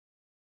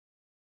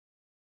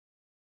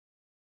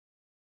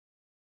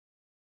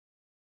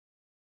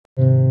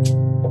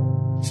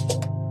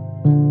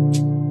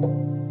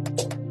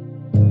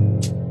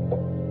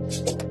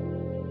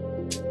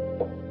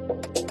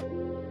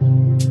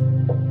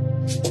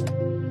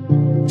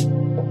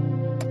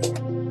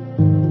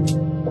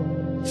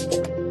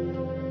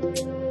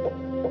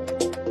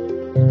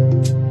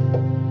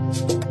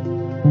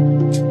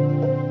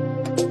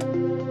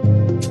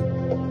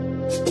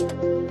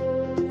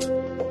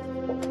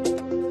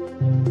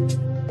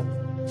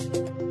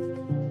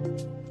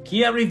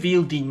Kia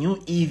revealed the new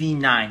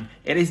EV9.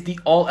 It is the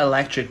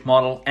all-electric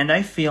model, and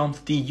I filmed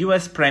the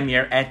US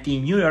premiere at the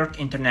New York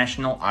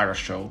International Auto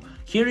Show.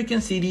 Here you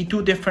can see the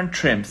two different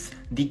trims,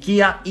 the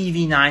Kia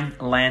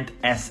EV9 Land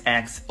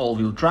SX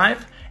all-wheel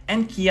drive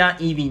and Kia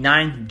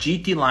EV9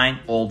 GT Line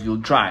all-wheel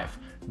drive.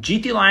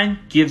 GT Line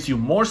gives you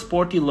more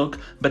sporty look,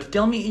 but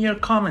tell me in your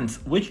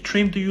comments which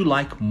trim do you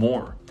like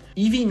more.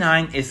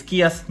 EV9 is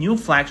Kia's new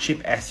flagship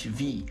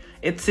SUV.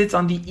 It sits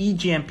on the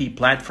eGMP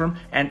platform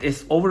and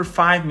is over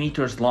 5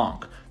 meters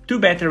long. Two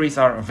batteries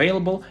are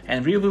available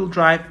and rear-wheel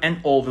drive and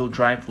all-wheel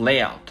drive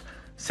layout.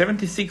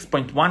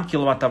 76.1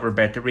 kWh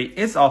battery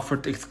is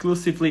offered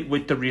exclusively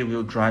with the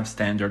rear-wheel drive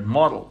standard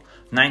model.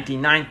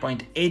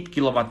 99.8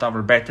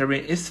 kWh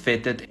battery is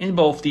fitted in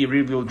both the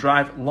rear-wheel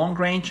drive long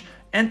range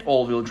and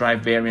all-wheel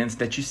drive variants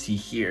that you see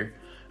here.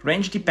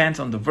 Range depends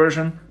on the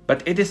version,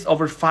 but it is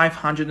over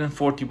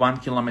 541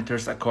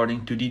 kilometers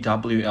according to the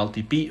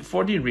WLTP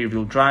for the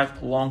rear-wheel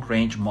drive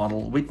long-range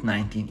model with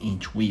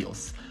 19-inch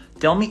wheels.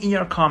 Tell me in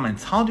your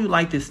comments, how do you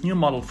like this new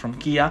model from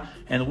Kia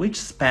and which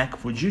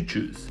spec would you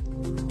choose?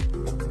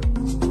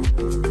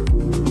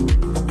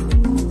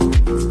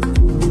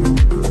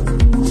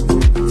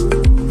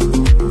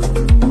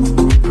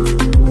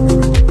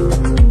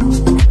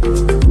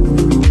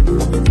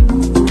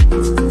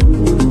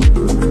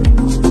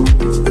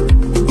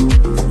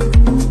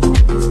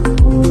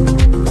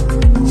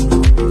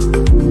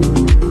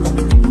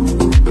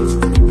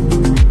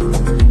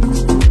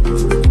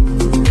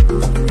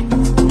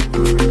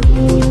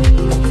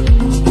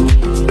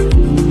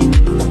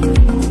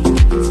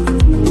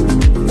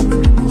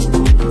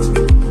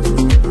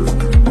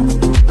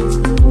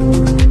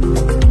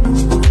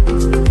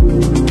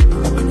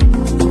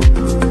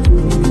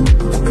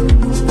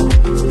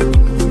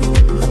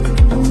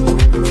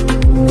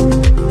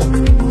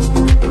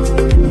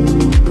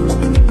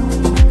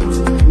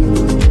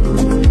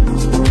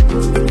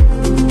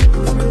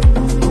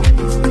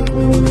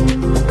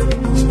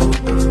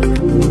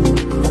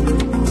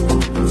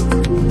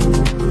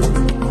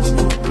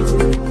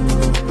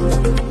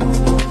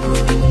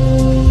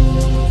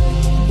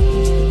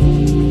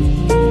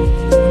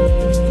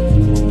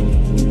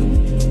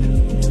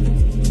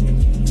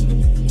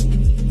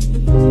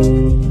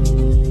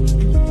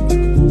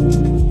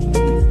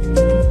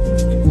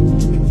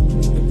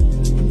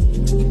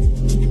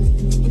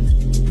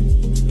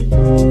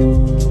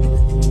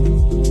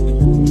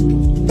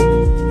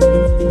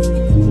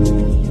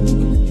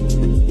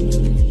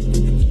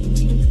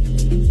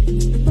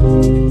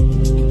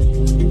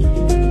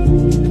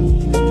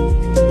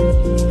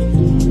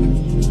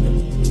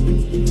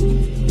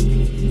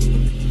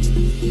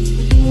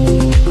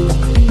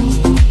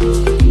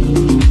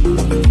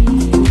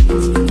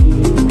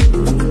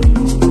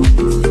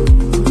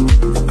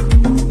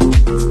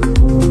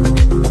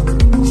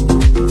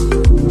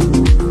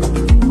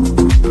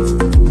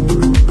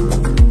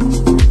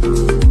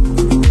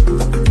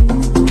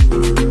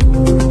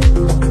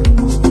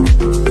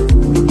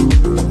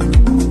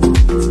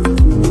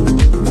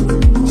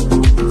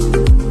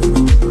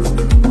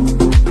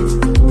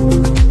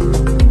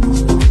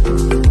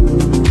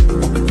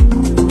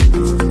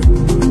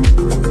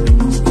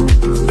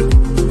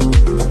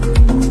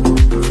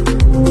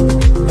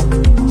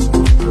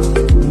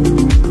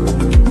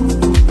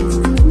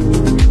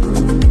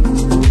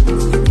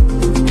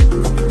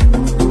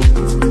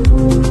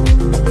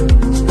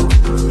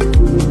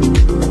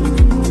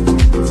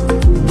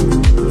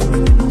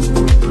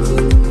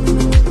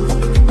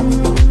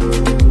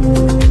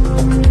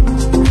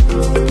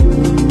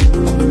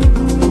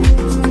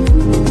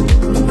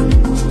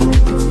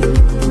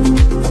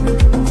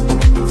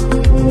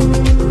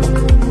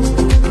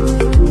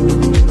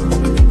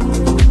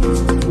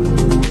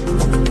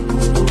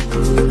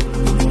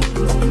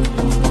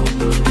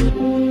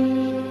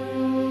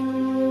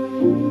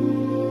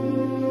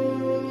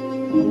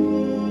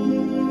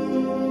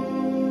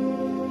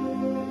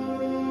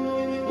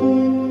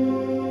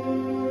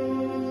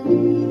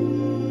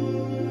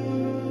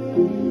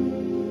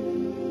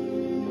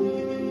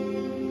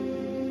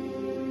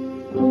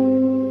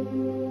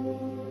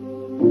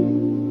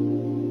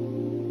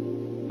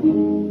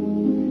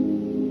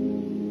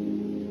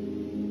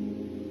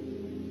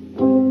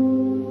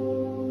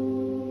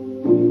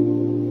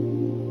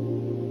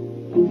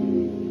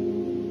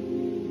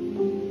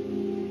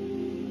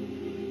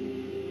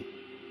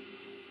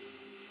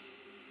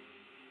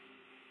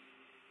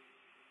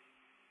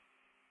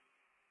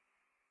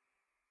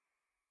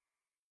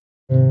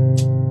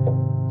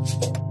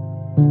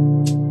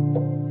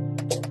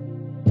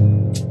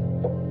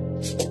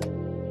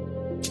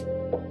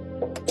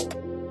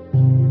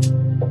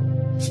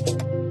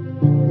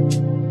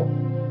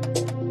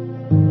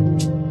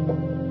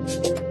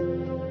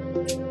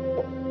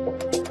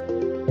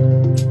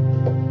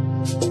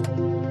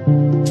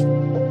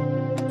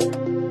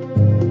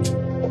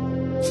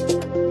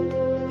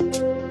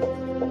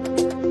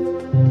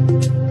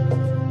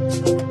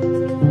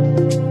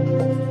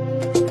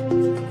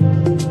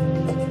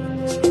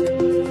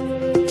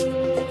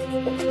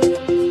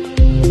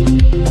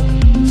 you.